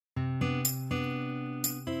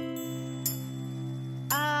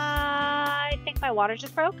my water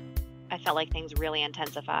just broke. I felt like things really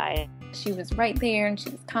intensified. She was right there and she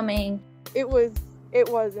was coming. It was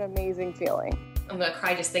an amazing feeling. I'm gonna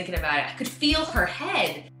cry just thinking about it. I could feel her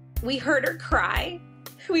head. We heard her cry.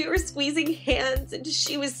 We were squeezing hands and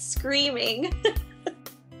she was screaming.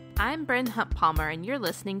 I'm Bryn Hunt-Palmer, and you're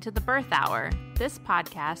listening to The Birth Hour. This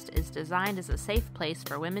podcast is designed as a safe place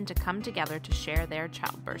for women to come together to share their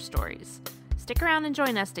childbirth stories. Stick around and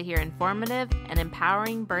join us to hear informative and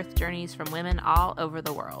empowering birth journeys from women all over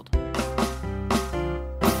the world.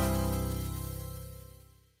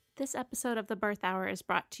 This episode of The Birth Hour is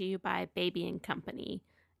brought to you by Baby & Company,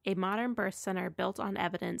 a modern birth center built on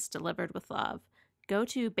evidence delivered with love. Go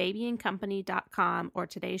to babyandcompany.com or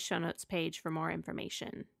today's show notes page for more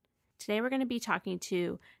information. Today we're going to be talking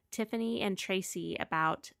to Tiffany and Traci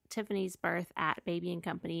about Tiffany's birth at Baby &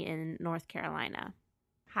 Company in North Carolina.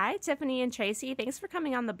 Hi, Tiffany and Traci. Thanks for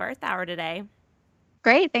coming on The Birth Hour today.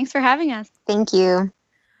 Great. Thanks for having us. Thank you.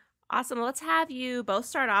 Awesome. Let's have you both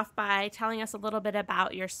start off by telling us a little bit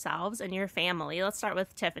about yourselves and your family. Let's start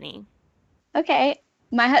with Tiffany. Okay.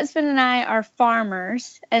 My husband and I are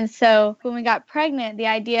farmers. And so when we got pregnant, the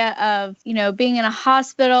idea of, being in a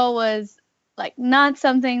hospital was not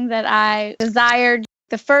something that I desired.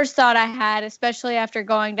 The first thought I had, especially after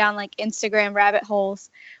going down Instagram rabbit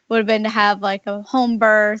holes, would have been to have a home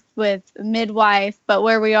birth with a midwife. But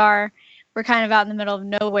where we are, we're kind of out in the middle of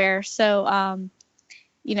nowhere. So,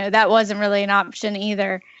 that wasn't really an option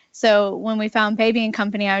either. So when we found Baby &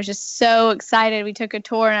 Company, I was just so excited. We took a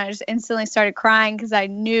tour and I just instantly started crying because I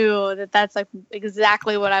knew that that's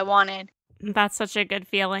exactly what I wanted. That's such a good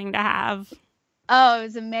feeling to have. Oh, it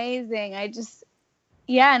was amazing.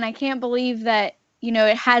 And I can't believe that,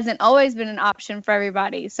 it hasn't always been an option for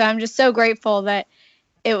everybody. So I'm just so grateful that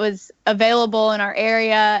it was available in our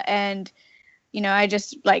area. And, I'm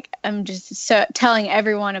just so telling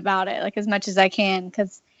everyone about it, as much as I can,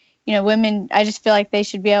 because women, I just feel like they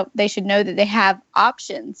should know that they have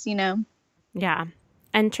options, Yeah.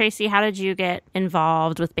 And Traci, how did you get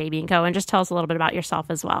involved with Baby & Co? And just tell us a little bit about yourself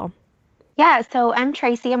as well. Yeah, so I'm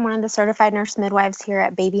Traci. I'm one of the certified nurse midwives here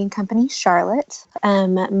at Baby & Company, Charlotte.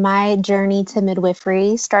 My journey to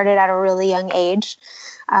midwifery started at a really young age.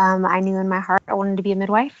 I knew in my heart I wanted to be a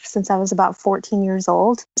midwife since I was about 14 years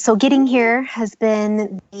old. So getting here has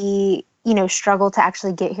been the struggle to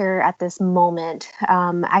actually get here at this moment.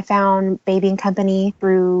 I found Baby & Company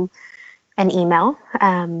through an email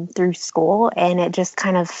through school, and it just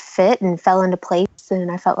kind of fit and fell into place, and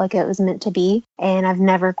I felt like it was meant to be. And I've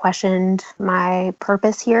never questioned my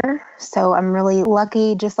purpose here. So I'm really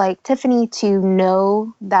lucky, just like Tiffany, to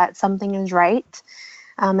know that something is right.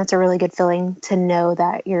 It's a really good feeling to know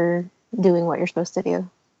that you're doing what you're supposed to do.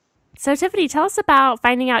 So Tiffany, tell us about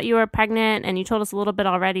finding out you were pregnant, and you told us a little bit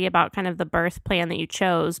already about kind of the birth plan that you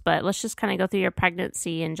chose, but let's just kind of go through your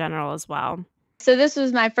pregnancy in general as well. So this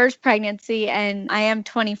was my first pregnancy, and I am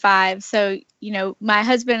 25. So, my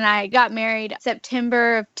husband and I got married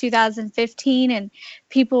September of 2015, and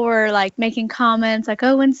people were making comments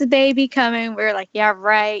oh, when's the baby coming? We were like, yeah,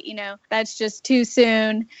 right. That's just too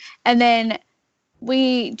soon. And then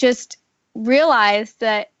we just realized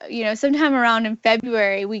that, sometime around in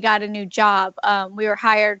February, we got a new job. We were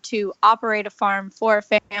hired to operate a farm for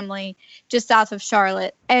a family just south of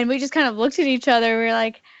Charlotte. And we just kind of looked at each other. We were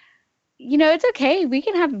like, it's okay. We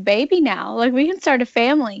can have a baby now. We can start a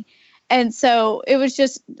family. And so it was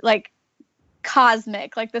just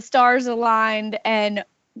cosmic, the stars aligned, and,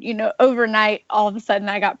 overnight, all of a sudden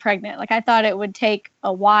I got pregnant. I thought it would take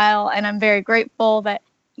a while, and I'm very grateful that,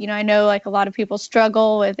 I know a lot of people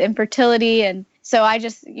struggle with infertility. And so I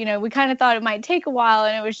just, we kind of thought it might take a while,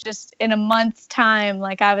 and it was just in a month's time,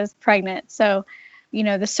 I was pregnant. So,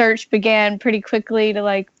 the search began pretty quickly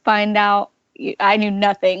to find out. I knew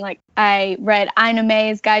nothing. I read Ina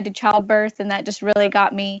May's Guide to Childbirth, and that just really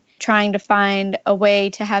got me trying to find a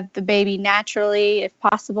way to have the baby naturally if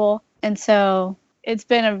possible. And so it's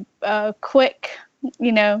been a quick,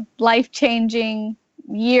 life-changing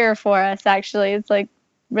year for us, actually. It's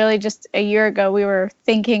really just a year ago we were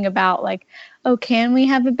thinking about oh, can we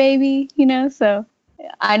have a baby? So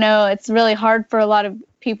I know it's really hard for a lot of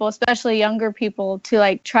people, especially younger people,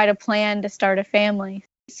 to try to plan to start a family.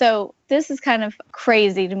 So this is kind of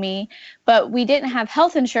crazy to me, but we didn't have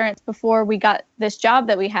health insurance before we got this job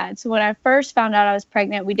that we had. So when I first found out I was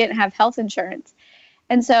pregnant, we didn't have health insurance.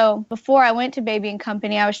 And so before I went to Baby &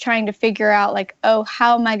 Company, I was trying to figure out oh,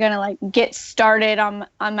 how am I going to get started on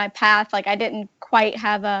my path? I didn't quite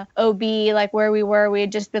have a OB where we were. We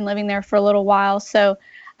had just been living there for a little while. So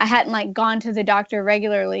I hadn't gone to the doctor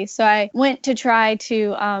regularly. So I went to try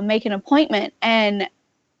to make an appointment, and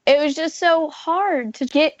it was just so hard to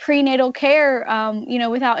get prenatal care,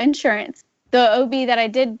 without insurance. The OB that I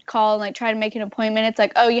did call and like try to make an appointment, it's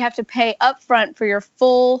like, oh, you have to pay upfront for your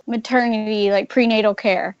full maternity, like prenatal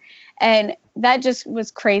care. And that just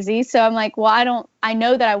was crazy. So I'm like, well, I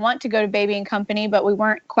know that I want to go to Baby and Company, but we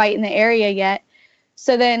weren't quite in the area yet.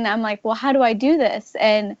 So then I'm like, well, how do I do this?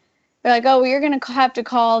 And they're like, oh, well, you're going to have to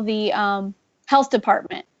call the health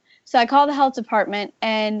department. So I called the health department,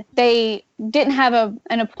 and they didn't have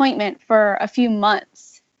an appointment for a few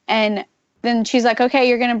months. And then she's like, okay,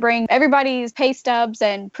 you're going to bring everybody's pay stubs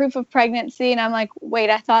and proof of pregnancy. And I'm like, wait,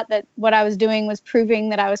 I thought that what I was doing was proving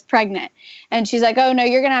that I was pregnant. And she's like, oh, no,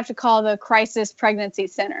 you're going to have to call the crisis pregnancy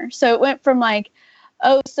center. So it went from like,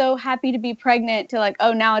 oh, so happy to be pregnant to like,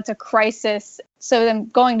 oh, now it's a crisis. So then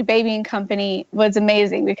going to Baby and Company was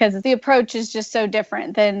amazing because the approach is just so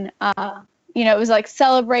different than, it was like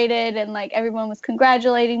celebrated and like everyone was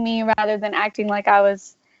congratulating me rather than acting like I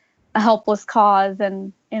was a helpless cause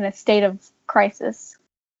and in a state of crisis.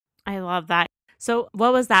 I love that. So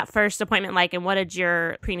what was that first appointment like, and what did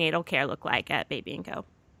your prenatal care look like at Baby & Co?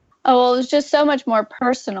 Oh, well, it was just so much more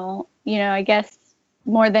personal, I guess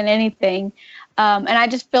more than anything. And I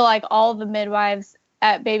just feel like all the midwives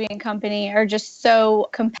at Baby and Company are just so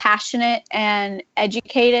compassionate and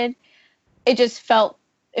educated. It just felt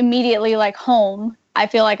immediately like home. I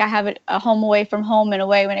feel like I have a home away from home in a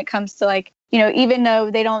way when it comes to like, even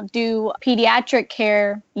though they don't do pediatric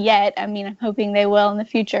care yet, I mean, I'm hoping they will in the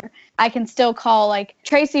future. I can still call, like,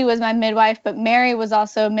 Traci was my midwife, but Mary was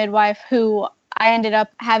also a midwife who I ended up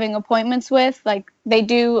having appointments with. Like, they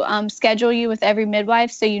do schedule you with every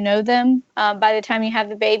midwife, so you know them by the time you have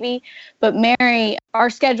the baby. But Mary, our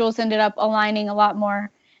schedules ended up aligning a lot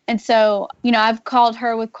more. And so, I've called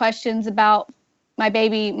her with questions about my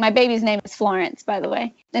baby. My baby's name is Florence, by the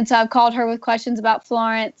way. And so I've called her with questions about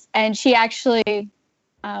Florence. And she actually,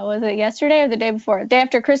 was it yesterday or the day before? The day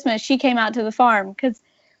after Christmas, she came out to the farm because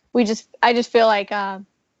I just feel like, I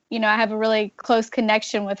have a really close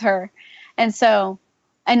connection with her. And so,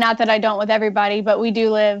 and not that I don't with everybody, but we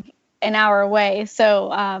do live an hour away.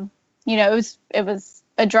 So, it was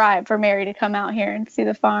a drive for Mary to come out here and see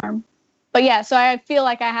the farm. But yeah, so I feel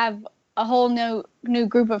like I have a whole new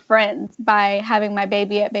group of friends by having my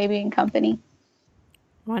baby at Baby and Company.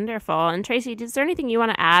 Wonderful. And Traci, is there anything you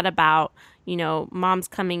want to add about, moms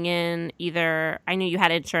coming in either, I knew you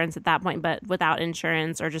had insurance at that point, but without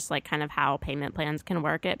insurance, or just like kind of how payment plans can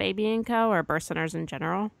work at Baby & Co. or birth centers in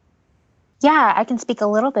general? Yeah, I can speak a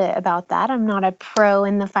little bit about that. I'm not a pro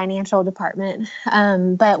in the financial department,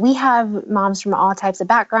 but we have moms from all types of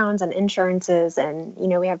backgrounds and insurances. And,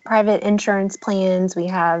 we have private insurance plans. We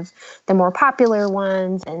have the more popular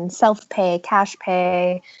ones and self-pay, cash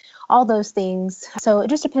pay, all those things. So it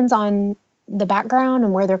just depends on the background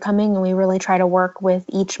and where they're coming. And we really try to work with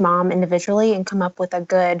each mom individually and come up with a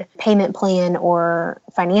good payment plan or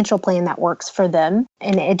financial plan that works for them.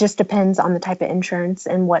 And it just depends on the type of insurance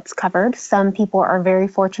and what's covered. Some people are very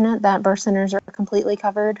fortunate that birth centers are completely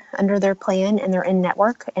covered under their plan and they're in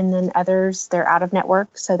network. And then others, they're out of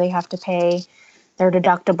network. So they have to pay their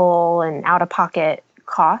deductible and out-of-pocket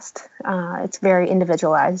cost. It's very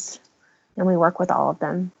individualized. And we work with all of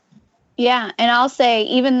them. Yeah, and I'll say,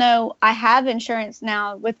 even though I have insurance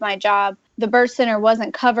now with my job, the birth center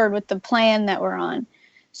wasn't covered with the plan that we're on.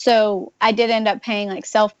 So I did end up paying like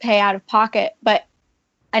self-pay out of pocket,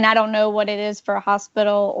 and I don't know what it is for a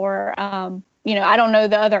hospital or, I don't know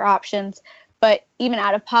the other options, but even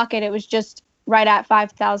out of pocket, it was just right at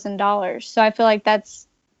 $5,000. So I feel like that's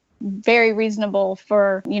very reasonable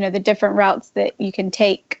for, the different routes that you can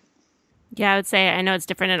take. Yeah, I would say, I know it's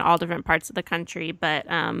different in all different parts of the country, but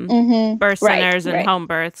birth centers and home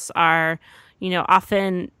births are,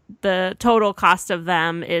 often the total cost of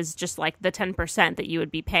them is just like the 10% that you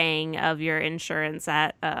would be paying of your insurance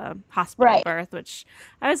at a hospital birth, which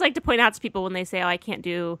I always like to point out to people when they say, oh, I can't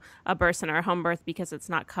do a birth center or home birth because it's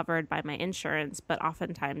not covered by my insurance, but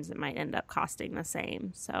oftentimes it might end up costing the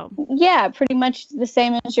same. So yeah, pretty much the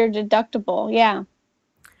same as your deductible. Yeah.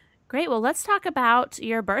 Great. Well, let's talk about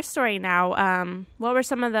your birth story now. What were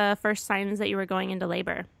some of the first signs that you were going into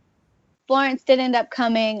labor? Florence did end up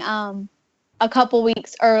coming a couple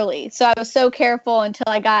weeks early. So I was so careful until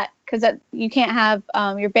I got, because you can't have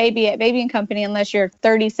your baby at Baby and Company unless you're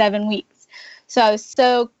 37 weeks. So I was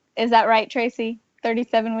is that right, Traci?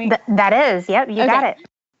 37 weeks? That is. Yep, you got it.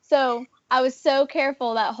 So I was so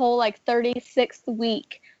careful that whole 36th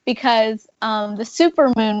week because the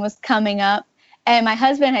supermoon was coming up. And my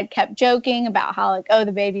husband had kept joking about how,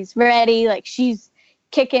 the baby's ready, she's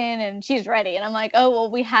kicking and she's ready. And I'm like, oh, well,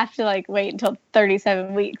 we have to, wait until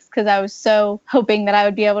 37 weeks because I was so hoping that I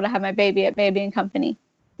would be able to have my baby at Baby and Company.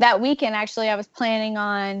 that weekend, actually, I was planning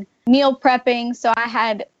on meal prepping. So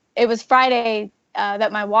it was Friday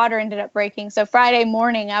that my water ended up breaking. So Friday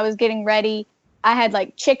morning, I was getting ready. I had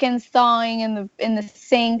like chickens thawing in the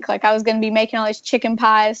sink. Like I was going to be making all these chicken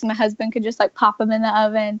pies so my husband could just like pop them in the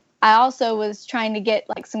oven. I also was trying to get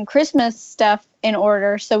like some Christmas stuff in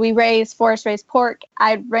order. So we forest raised pork.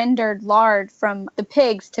 I rendered lard from the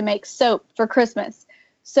pigs to make soap for Christmas.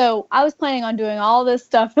 So I was planning on doing all this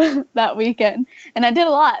stuff that weekend. And I did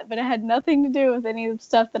a lot, but it had nothing to do with any of the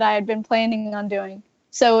stuff that I had been planning on doing.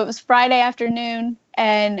 So it was Friday afternoon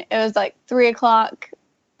and it was like 3:00.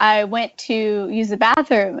 I went to use the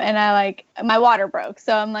bathroom and my water broke.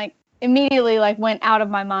 So I'm like, immediately like went out of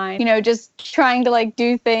my mind, just trying to like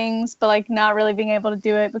do things, but like not really being able to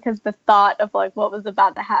do it because the thought of like what was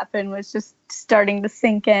about to happen was just starting to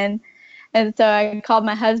sink in. And so I called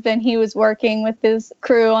my husband. He was working with his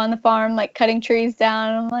crew on the farm, like cutting trees down.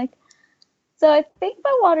 And I'm like, so I think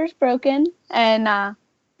my water's broken. And,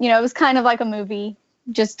 it was kind of like a movie.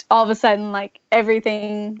 Just all of a sudden, like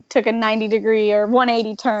everything took a 90-degree or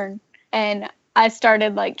 180 turn. And I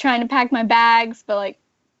started like trying to pack my bags, but like,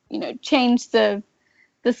 change the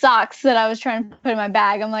socks that I was trying to put in my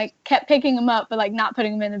bag. I'm like, kept picking them up, but like not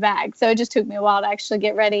putting them in the bag. So it just took me a while to actually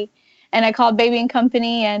get ready. And I called Baby and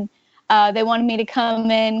Company and they wanted me to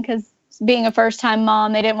come in because being a first-time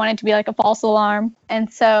mom, they didn't want it to be like a false alarm.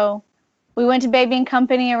 And so we went to Baby and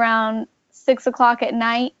Company around 6:00 at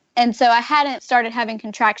night. And so I hadn't started having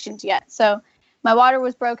contractions yet. So my water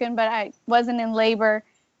was broken, but I wasn't in labor.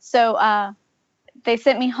 So they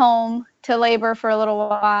sent me home to labor for a little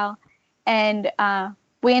while. And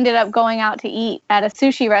we ended up going out to eat at a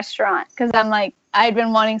sushi restaurant because I'm like, I had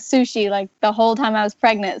been wanting sushi like the whole time I was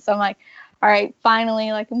pregnant. So I'm like, all right,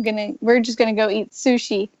 finally, like we're just going to go eat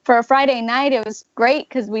sushi. For a Friday night, it was great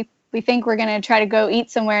because we think we're going to try to go eat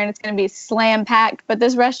somewhere and it's going to be slam packed. But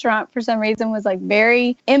this restaurant, for some reason, was like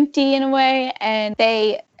very empty in a way. And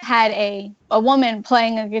they had a woman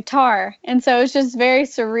playing a guitar. And so it was just very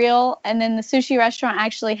surreal. And then the sushi restaurant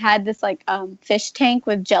actually had this like fish tank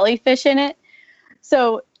with jellyfish in it.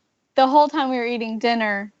 So the whole time we were eating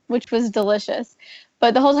dinner, which was delicious,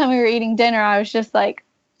 but the whole time we were eating dinner, I was just like,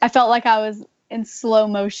 I felt like I was in slow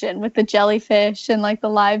motion with the jellyfish and like the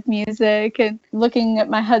live music and looking at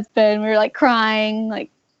my husband. We were like crying, like,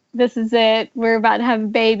 this is it. We're about to have a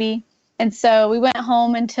baby. And so we went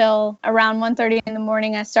home until around 1:30 in the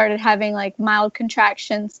morning. I started having like mild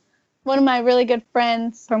contractions. One of my really good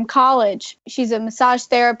friends from college, she's a massage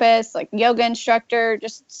therapist, like yoga instructor,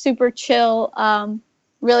 just super chill,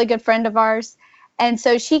 really good friend of ours. And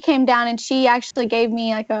so she came down and she actually gave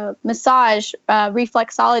me like a massage,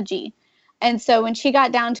 reflexology. And so when she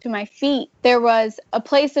got down to my feet, there was a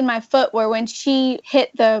place in my foot where when she hit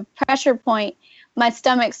the pressure point, my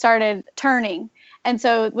stomach started turning. And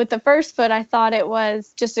so with the first foot, I thought it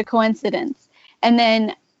was just a coincidence. And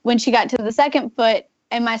then when she got to the second foot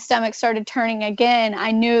and my stomach started turning again,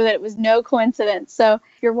 I knew that it was no coincidence. So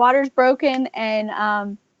if your water's broken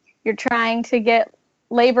and you're trying to get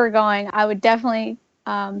labor going, I would definitely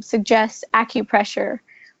suggest acupressure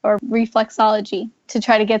or reflexology to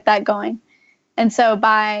try to get that going. And so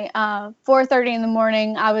by 4:30 in the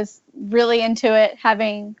morning, I was really into it,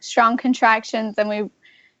 having strong contractions, and we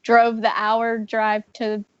drove the hour drive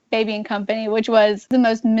to Baby and Company, which was the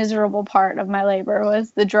most miserable part of my labor,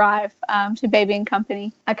 was the drive to Baby and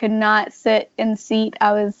Company. I could not sit in the seat.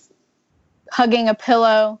 I was hugging a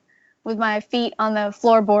pillow with my feet on the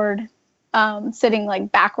floorboard, sitting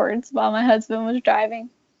like backwards while my husband was driving.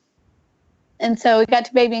 And so we got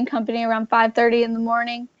to Baby and Company around 5:30 in the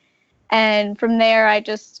morning. And from there, I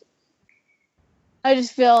just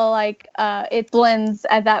feel like it blends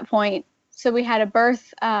at that point. So we had a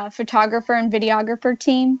birth photographer and videographer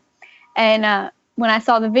team. And when I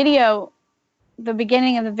saw the video, the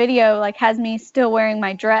beginning of the video like has me still wearing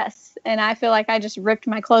my dress. And I feel like I just ripped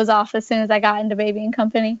my clothes off as soon as I got into Baby and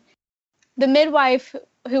Company. The midwife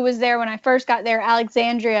who was there when I first got there,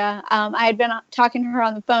 Alexandria, I had been talking to her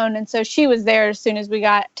on the phone. And so she was there as soon as we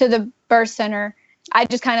got to the birth center. I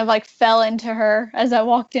just kind of like fell into her as I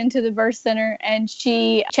walked into the birth center, and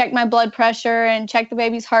she checked my blood pressure and checked the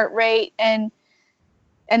baby's heart rate. And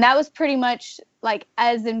that was pretty much like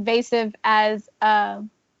as invasive as,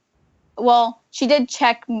 she did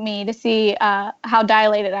check me to see how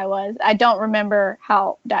dilated I was. I don't remember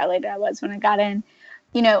how dilated I was when I got in.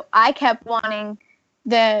 I kept wanting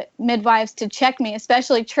the midwives to check me,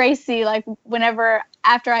 especially Traci, like whenever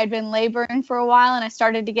after I'd been laboring for a while and I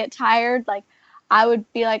started to get tired, like I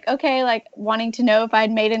would be like, okay, like wanting to know if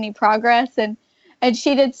I'd made any progress. And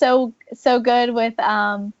she did so good with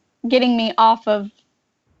getting me off of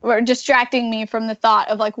were distracting me from the thought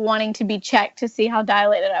of like wanting to be checked to see how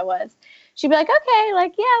dilated I was. She'd be like, okay,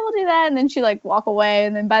 like, yeah, we'll do that. And then she'd like walk away.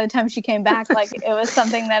 And then by the time she came back, like it was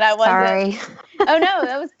something that I wasn't. Sorry. Oh no,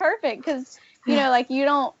 that was perfect. Cause you know, like you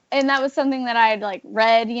don't, and that was something that I'd like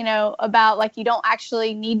read, you know, about like you don't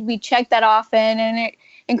actually need to be checked that often. And it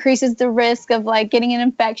increases the risk of like getting an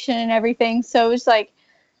infection and everything. So it was like,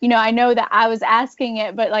 you know, I know that I was asking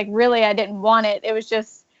it, but like really I didn't want it. It was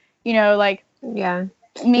just, you know, like Yeah.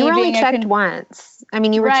 me You were only being checked once. I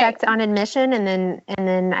mean, you were Right. checked on admission, and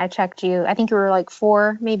then I checked you. I think you were like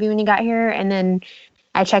 4 maybe when you got here, and then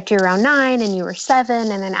I checked you around 9, and you were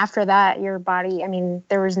 7, and then after that, your body. I mean,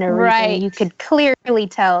 there was no reason. Right. You could clearly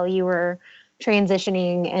tell you were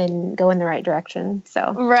transitioning and go in the right direction.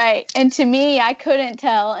 So Right. And to me, I couldn't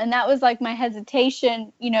tell. And that was like my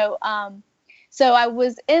hesitation, you know. So I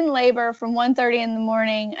was in labor from 1:30 in the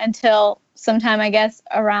morning until sometime, I guess,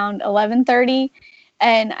 around 11:30.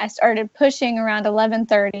 And I started pushing around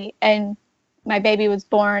 11:30, and my baby was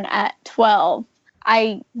born at 12.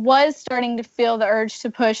 I was starting to feel the urge to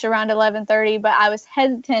push around 11:30, but I was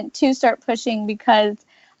hesitant to start pushing because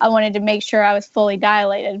I wanted to make sure I was fully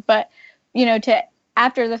dilated. But, you know,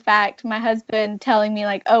 after the fact, my husband telling me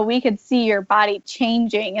like, oh, we could see your body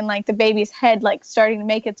changing and like the baby's head like starting to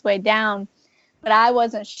make its way down. But I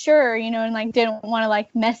wasn't sure, you know, and like didn't want to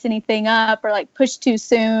like mess anything up or like push too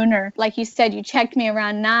soon. Or like you said, you checked me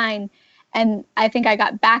around 9, and I think I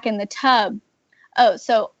got back in the tub. Oh,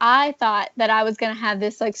 so I thought that I was going to have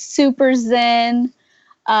this like super zen,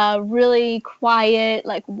 really quiet,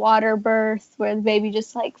 like water birth where the baby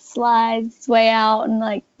just like slides its way out, and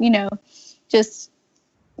like, you know, just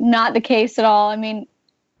not the case at all. I mean,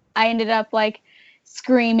 I ended up like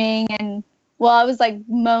screaming and, well, I was like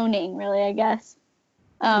moaning really, I guess.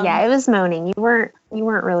 yeah, it was moaning. You weren't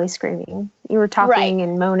really screaming. You were talking Right.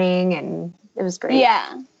 and moaning, and it was great.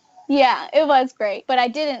 Yeah, it was great. But I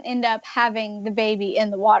didn't end up having the baby in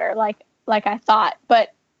the water like I thought.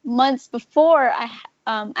 But months before I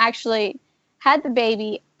actually had the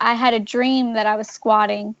baby, I had a dream that I was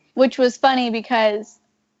squatting, which was funny because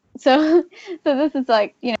so this is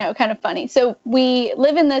like, you know, kind of funny. So we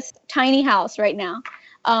live in this tiny house right now.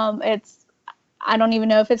 I don't even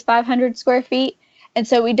know if it's 500 square feet. And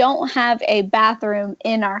so we don't have a bathroom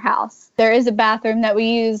in our house. There is a bathroom that we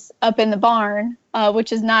use up in the barn,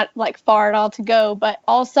 which is not like far at all to go. But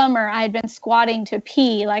all summer I had been squatting to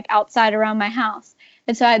pee like outside around my house.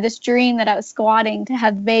 And so I had this dream that I was squatting to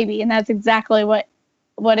have the baby. And that's exactly what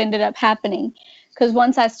ended up happening. Because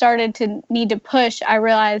once I started to need to push, I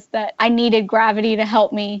realized that I needed gravity to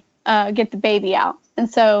help me get the baby out. And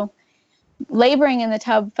so laboring in the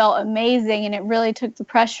tub felt amazing, and it really took the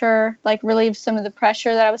pressure, like relieved some of the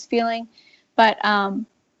pressure that I was feeling. But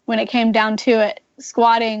when it came down to it,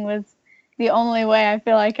 squatting was the only way I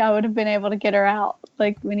feel like I would have been able to get her out.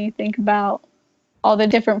 Like when you think about all the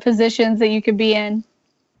different positions that you could be in,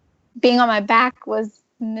 being on my back was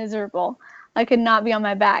miserable. I could not be on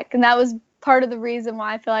my back. And that was part of the reason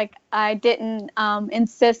why I feel like I didn't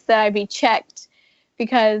insist that I be checked,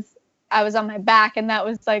 because I was on my back, and that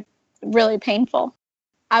was like really painful.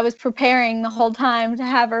 I was preparing the whole time to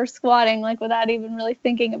have her squatting, like without even really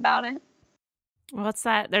thinking about it. What's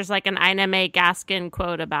that? There's like an Ina May Gaskin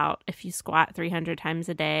quote about if you squat 300 times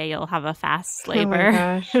a day, you'll have a fast labor. Oh my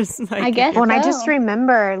gosh. It's like, I guess Well, and I so. just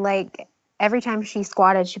remember, like, every time she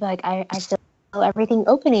squatted, she'd be like, I feel everything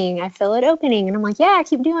opening. I feel it opening. And I'm like, yeah,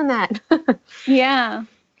 keep doing that. Yeah.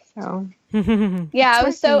 So, Yeah, I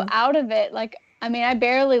was so working. out of it. Like, I mean, I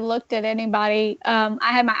barely looked at anybody. I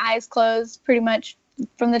had my eyes closed pretty much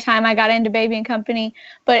from the time I got into Baby and Company,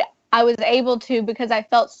 but I was able to because I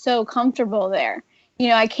felt so comfortable there. You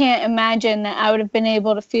know, I can't imagine that I would have been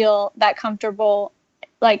able to feel that comfortable.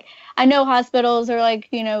 Like, I know hospitals are like,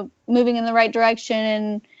 you know, moving in the right direction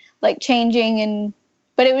and like changing,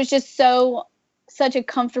 but it was just such a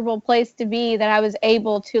comfortable place to be that I was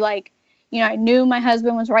able to, like, you know, I knew my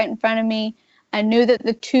husband was right in front of me. I knew that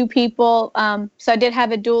the two people, so I did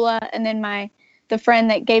have a doula, and then the friend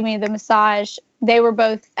that gave me the massage, they were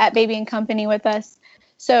both at Baby and Company with us.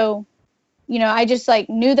 So, you know, I just like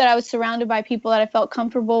knew that I was surrounded by people that I felt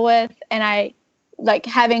comfortable with. And I, like,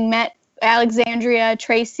 having met Alexandria,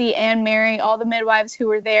 Traci, and Mary, all the midwives who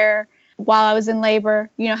were there while I was in labor,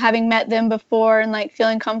 you know, having met them before and like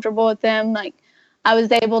feeling comfortable with them, like I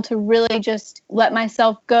was able to really just let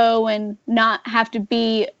myself go and not have to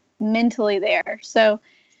be mentally there. So,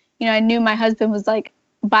 you know, I knew my husband was like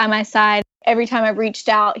by my side. Every time I reached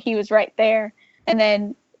out, he was right there. And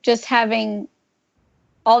then just having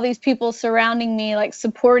all these people surrounding me, like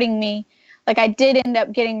supporting me, like I did end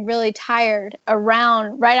up getting really tired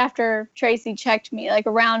around right after Traci checked me, like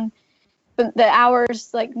around the hours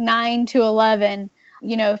like 9 to 11.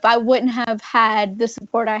 You know, if I wouldn't have had the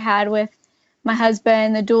support I had with my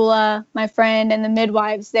husband, the doula, my friend, and the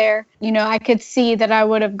midwives there, you know, I could see that I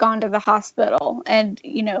would have gone to the hospital and,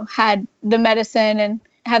 you know, had the medicine and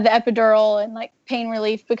had the epidural and like pain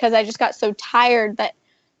relief, because I just got so tired that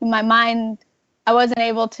in my mind, I wasn't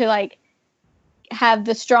able to like have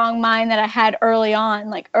the strong mind that I had early on.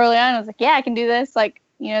 Like early on, I was like, yeah, I can do this. Like,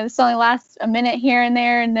 you know, this only lasts a minute here and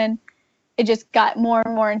there. And then it just got more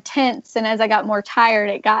and more intense. And as I got more tired,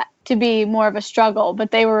 it got to be more of a struggle.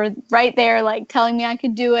 But they were right there, like telling me I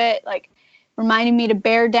could do it, like reminding me to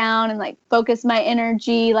bear down and like focus my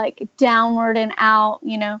energy like downward and out,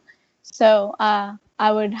 you know. So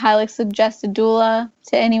I would highly suggest a doula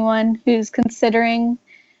to anyone who's considering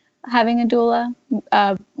having a doula,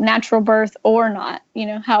 natural birth or not. You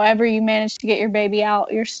know, however you manage to get your baby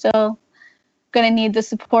out, you're still going to need the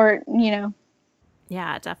support, you know.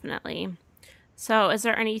 Yeah, definitely. So is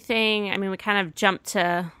there anything, I mean, we kind of jumped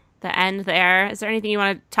to the end there. Is there anything you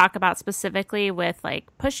want to talk about specifically with like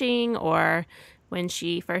pushing or when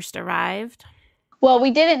she first arrived? Well, we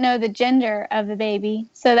didn't know the gender of the baby.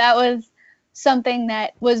 So that was something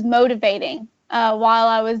that was motivating while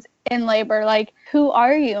I was in labor. Like, who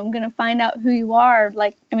are you? I'm going to find out who you are.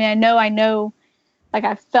 Like, I mean, I know, like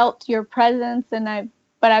I felt your presence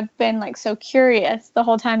but I've been like so curious the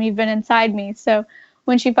whole time you've been inside me. So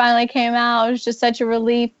when she finally came out, it was just such a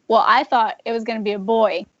relief. Well, I thought it was going to be a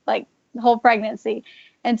boy, like the whole pregnancy.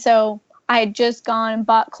 And so I had just gone and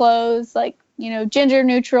bought clothes, like, you know, gender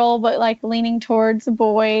neutral, but like leaning towards a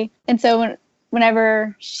boy. And so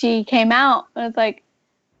whenever she came out, I was like,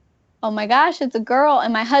 oh my gosh, it's a girl.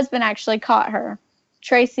 And my husband actually caught her.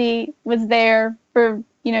 Traci was there for,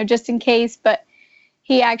 you know, just in case, but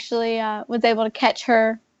he actually was able to catch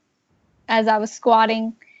her as I was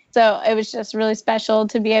squatting. So it was just really special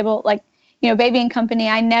to be able, like, you know, baby and company.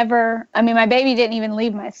 My baby didn't even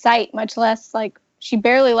leave my sight, much less like she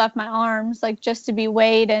barely left my arms, like just to be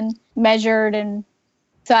weighed and measured. And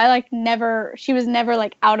so she was never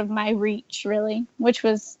like out of my reach really, which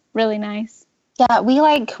was really nice. Yeah,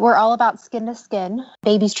 we're all about skin to skin.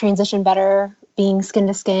 Babies transition better being skin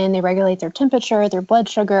to skin. They regulate their temperature, their blood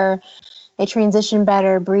sugar. They transition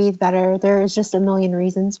better, breathe better. There's just a million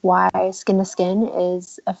reasons why skin to skin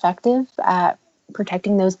is effective at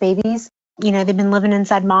protecting those babies. You know, they've been living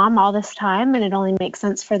inside mom all this time, and it only makes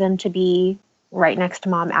sense for them to be right next to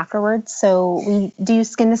mom afterwards. So we do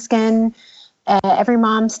skin to skin. Every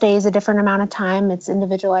mom stays a different amount of time. It's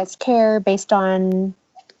individualized care based on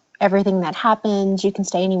everything that happens. You can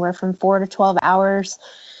stay anywhere from 4 to 12 hours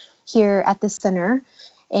here at the center,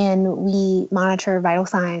 and we monitor vital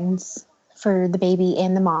signs for the baby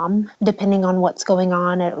and the mom. Depending on what's going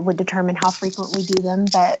on, it would determine how frequent we do them,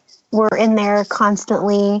 but we're in there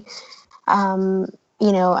constantly.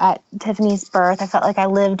 You know, at Tiffany's birth, I felt like I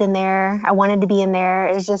lived in there. I wanted to be in there.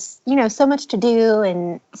 It was just, you know, so much to do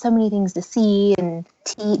and so many things to see and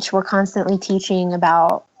teach. We're constantly teaching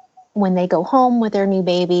about when they go home with their new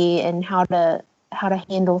baby and how to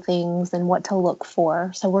handle things and what to look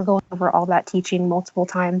for. So we're going over all that teaching multiple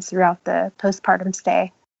times throughout the postpartum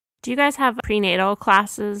stay. Do you guys have prenatal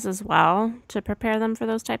classes as well to prepare them for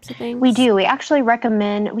those types of things? We do. We actually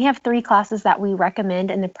recommend, we have 3 classes that we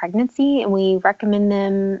recommend in the pregnancy, and we recommend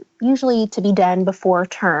them usually to be done before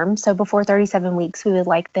term. So before 37 weeks, we would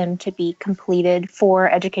like them to be completed for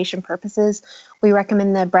education purposes. We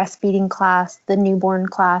recommend the breastfeeding class, the newborn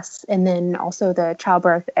class, and then also the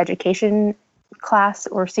childbirth education class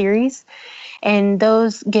or series. And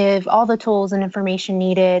those give all the tools and information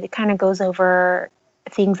needed. It kind of goes over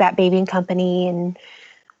things at Baby and Company and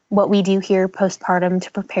what we do here postpartum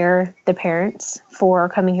to prepare the parents for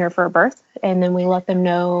coming here for a birth. And then we let them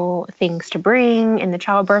know things to bring in the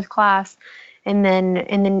childbirth class. And then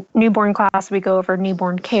in the newborn class, we go over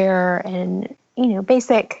newborn care and, you know,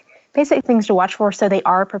 basic things to watch for so they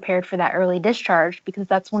are prepared for that early discharge, because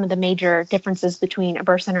that's one of the major differences between a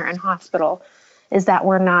birth center and hospital is that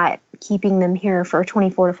we're not keeping them here for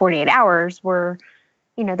 24 to 48 hours. We're,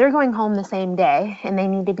 you know, they're going home the same day, and they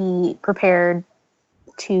need to be prepared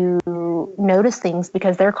to notice things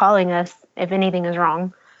because they're calling us if anything is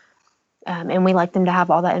wrong. And we like them to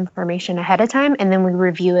have all that information ahead of time, and then we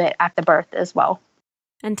review it at the birth as well.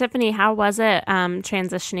 And Tiffany, how was it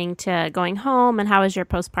transitioning to going home, and how has your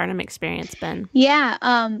postpartum experience been? Yeah,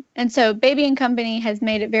 and so Baby and Company has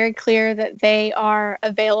made it very clear that they are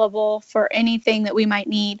available for anything that we might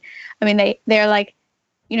need. I mean, they're like,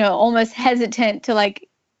 you know, almost hesitant to like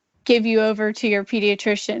give you over to your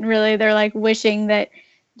pediatrician. Really, they're like wishing that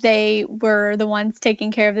they were the ones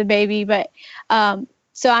taking care of the baby. But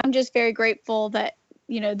so I'm just very grateful that,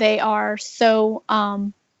 they are so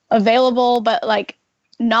available, but like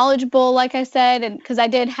knowledgeable, like I said, and because I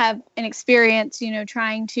did have an experience,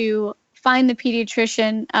 trying to find the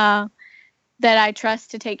pediatrician that I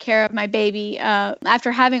trust to take care of my baby.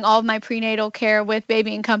 After having all of my prenatal care with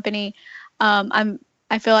Baby and Company,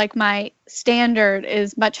 I feel like my standard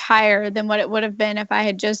is much higher than what it would have been if I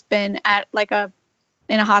had just been at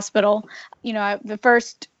in a hospital. The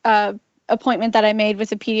first appointment that I made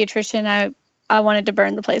with a pediatrician, I wanted to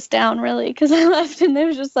burn the place down, really, because I left and it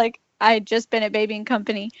was just like I had just been at Baby and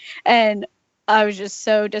Company, and I was just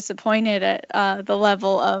so disappointed at the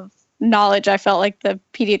level of knowledge I felt like the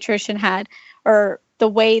pediatrician had, or the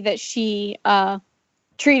way that she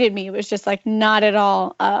treated me was just like not at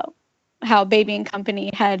all how Baby and Company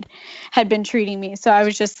had been treating me. So I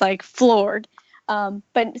was just like floored.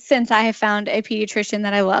 But since I have found a pediatrician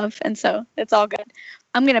that I love, and so it's all good.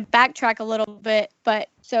 I'm going to backtrack a little bit, but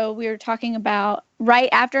so we were talking about right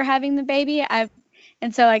after having the baby,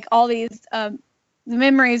 and so like all these the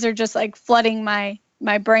memories are just like flooding my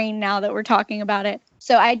brain now that we're talking about it.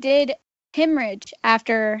 So I did hemorrhage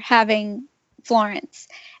after having Florence.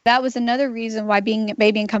 That was another reason why being at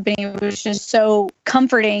Baby and Company was just so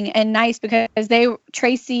comforting and nice, because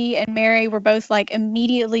Traci and Mary were both like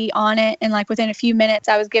immediately on it, and like within a few minutes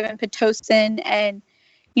I was given Pitocin, and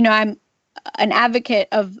I'm an advocate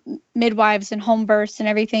of midwives and home births and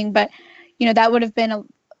everything, but that would have been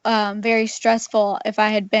very stressful if I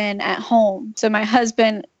had been at home. So my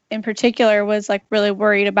husband in particular was like really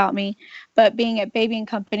worried about me, but being at Baby and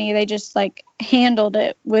Company, they just like handled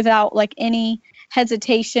it without like any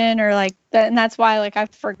hesitation or like that. And that's why like I've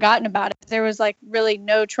forgotten about it. There was like really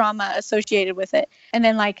no trauma associated with it. And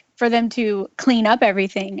then like for them to clean up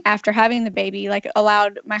everything after having the baby, like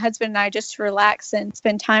allowed my husband and I just to relax and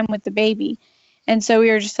spend time with the baby. And so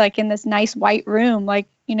we were just like in this nice white room, like,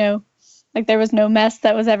 like there was no mess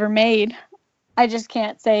that was ever made. I just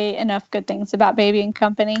can't say enough good things about Baby and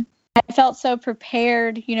Company. I felt so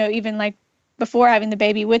prepared, even like before having the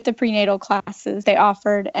baby, with the prenatal classes they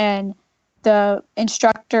offered, and the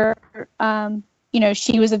instructor,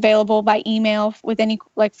 she was available by email with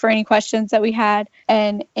for any questions that we had.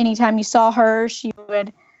 And anytime you saw her, she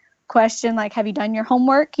would question, like, have you done your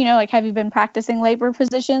homework? Like, have you been practicing labor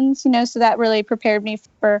positions? So that really prepared me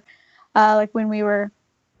for, like when we were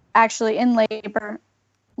actually in labor.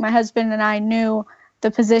 My husband and I knew the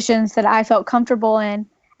positions that I felt comfortable in.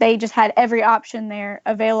 They just had every option there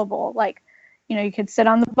available. Like, you could sit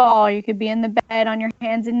on the ball, you could be in the bed on your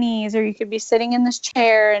hands and knees, or you could be sitting in this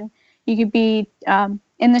chair, and you could be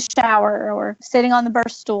in the shower or sitting on the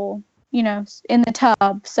birth stool, in the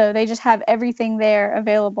tub. So they just have everything there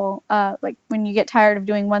available. Like when you get tired of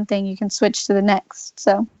doing one thing, you can switch to the next.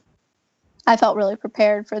 So I felt really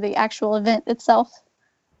prepared for the actual event itself.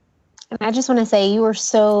 And I just want to say you were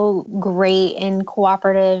so great and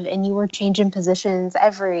cooperative, and you were changing positions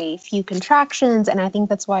every few contractions. And I think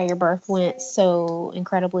that's why your birth went so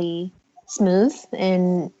incredibly smooth.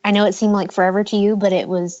 And I know it seemed like forever to you, but it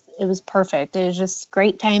was perfect. It was just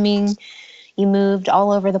great timing. You moved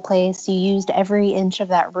all over the place. You used every inch of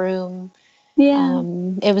that room. Yeah.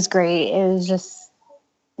 It was great. It was just,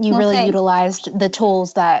 you really utilized the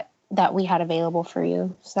tools that we had available for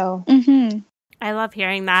you. So. Mm-hmm. I love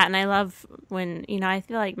hearing that. And I love when, I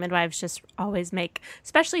feel like midwives just always make,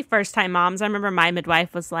 especially first-time moms. I remember my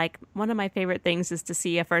midwife was like, one of my favorite things is to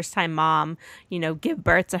see a first-time mom, give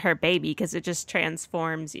birth to her baby, because it just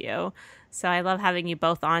transforms you. So I love having you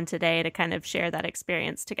both on today to kind of share that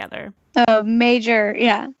experience together. Oh, major,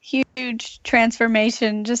 yeah, huge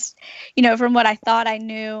transformation. Just, from what I thought I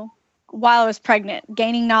knew while I was pregnant,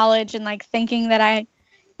 gaining knowledge and like thinking that I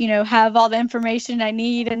have all the information I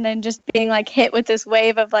need, and then just being like hit with this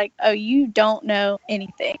wave of like, oh, you don't know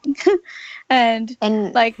anything. and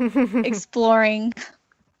like exploring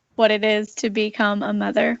what it is to become a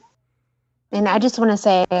mother. And I just want to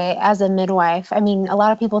say, as a midwife, I mean, a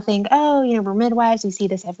lot of people think, oh, we're midwives, we see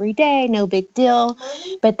this every day, no big deal.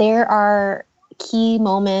 But there are key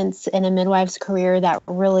moments in a midwife's career that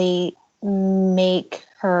really make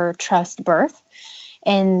her trust birth.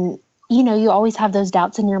 And you always have those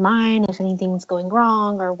doubts in your mind if anything's going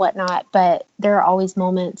wrong or whatnot, but there are always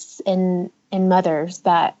moments in mothers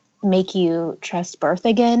that make you trust birth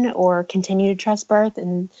again or continue to trust birth.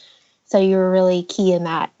 And so you were really key in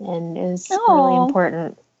that, and it was really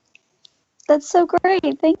important. That's so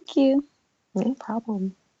great. Thank you. No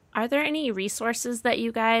problem. Are there any resources that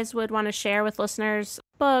you guys would want to share with listeners?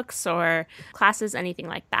 Books or classes, anything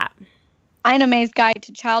like that? Ina May's Guide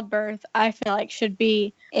to Childbirth, I feel like, should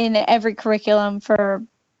be in every curriculum for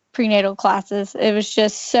prenatal classes. It was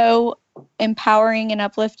just so empowering and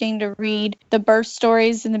uplifting to read the birth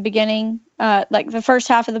stories in the beginning. Like the first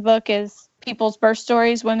half of the book is people's birth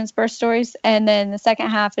stories, women's birth stories, and then the second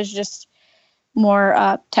half is just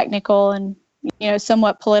more technical and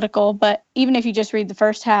somewhat political. But even if you just read the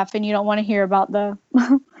first half and you don't want to hear about the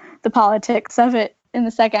the politics of it in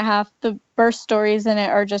the second half, the birth stories in it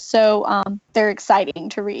are just so they're exciting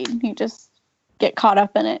to read. You just get caught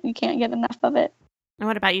up in it. You can't get enough of it. And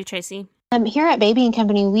what about you, Traci? Here at Baby and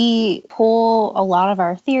Company, we pull a lot of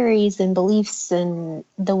our theories and beliefs and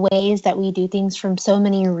the ways that we do things from so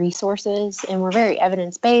many resources, and we're very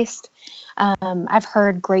evidence-based. I've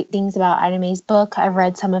heard great things about Ida May's book. I've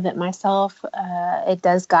read some of it myself. It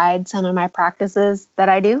does guide some of my practices that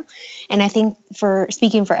I do. And I think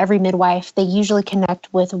speaking for every midwife, they usually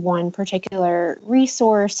connect with one particular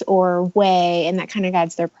resource or way, and that kind of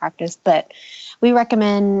guides their practice. But we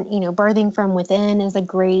recommend, Birthing from Within is a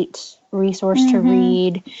great resource to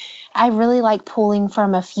read. I really like pulling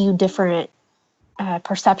from a few different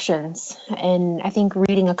perceptions, and I think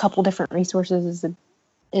reading a couple different resources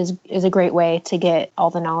is a great way to get all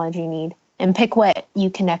the knowledge you need and pick what you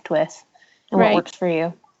connect with and what works for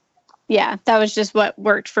you. Yeah, that was just what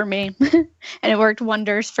worked for me, and it worked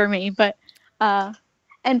wonders for me. But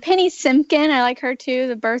and Penny Simkin, I like her too,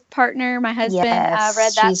 the birth partner. My husband read that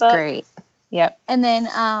book. She's great. Yep. And then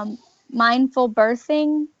Mindful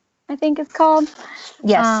Birthing, I think it's called.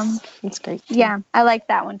 Yes, it's great. Yeah, I like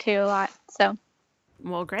that one too a lot. So.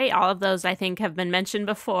 Well, great. All of those, I think, have been mentioned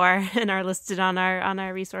before and are listed on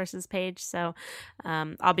our resources page. So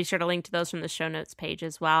I'll be sure to link to those from the show notes page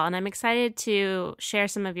as well. And I'm excited to share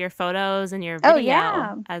some of your photos and your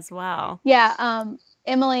video as well. Yeah.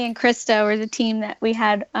 Emily and Krista were the team that we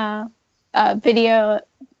had video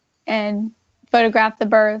and photographed the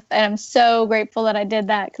birth. And I'm so grateful that I did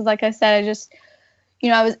that because, like I said, I just,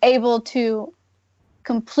 I was able to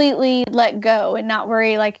completely let go and not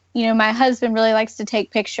worry. Like, my husband really likes to take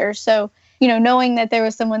pictures. So, knowing that there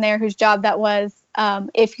was someone there whose job that was,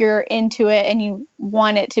 if you're into it and you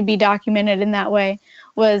want it to be documented in that way,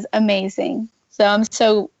 was amazing.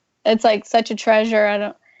 So it's like such a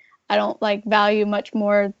treasure. I don't like value much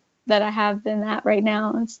more that I have than that right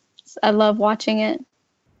now. I love watching it.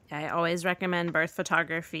 I always recommend birth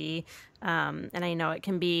photography. And I know it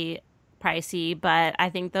can be pricey, but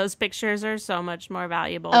I think those pictures are so much more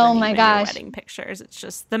valuable than even your wedding pictures. It's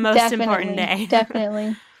just the most important day.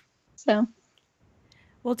 Definitely. So.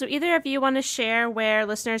 Well, do either of you want to share where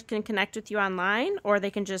listeners can connect with you online, or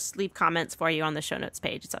they can just leave comments for you on the show notes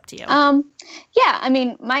page? It's up to you. Yeah, I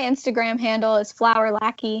mean, my Instagram handle is Flower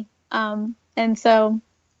Lackey. And so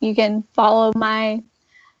you can follow my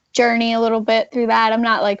journey a little bit through that. I'm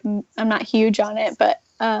not huge on it, but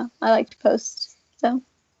I like to post. So.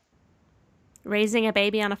 Raising a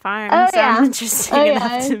baby on a farm sounds interesting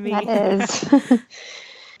enough to me. That is.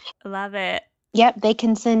 Love it. Yep, they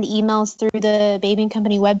can send emails through the Baby and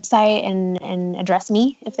Company website and address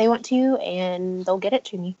me if they want to, and they'll get it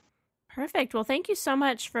to me. Perfect. Well, thank you so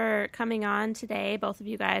much for coming on today, both of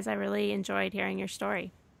you guys. I really enjoyed hearing your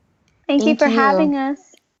story. Thank you for having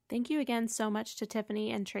us. Thank you again so much to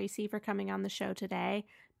Tiffany and Traci for coming on the show today.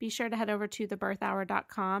 Be sure to head over to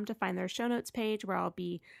thebirthhour.com to find their show notes page, where I'll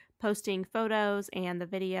be posting photos and the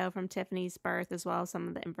video from Tiffany's birth, as well as some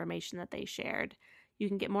of the information that they shared. You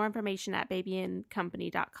can get more information at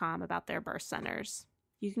babyandcompany.com about their birth centers.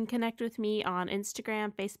 You can connect with me on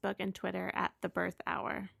Instagram, Facebook, and Twitter at The Birth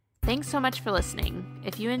Hour. Thanks so much for listening.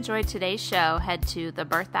 If you enjoyed today's show, head to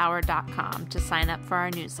thebirthhour.com to sign up for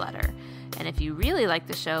our newsletter. And if you really like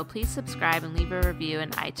the show, please subscribe and leave a review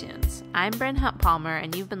in iTunes. I'm Bryn Hunt Palmer,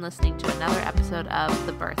 and you've been listening to another episode of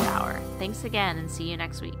The Birth Hour. Thanks again, and see you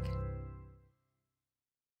next week.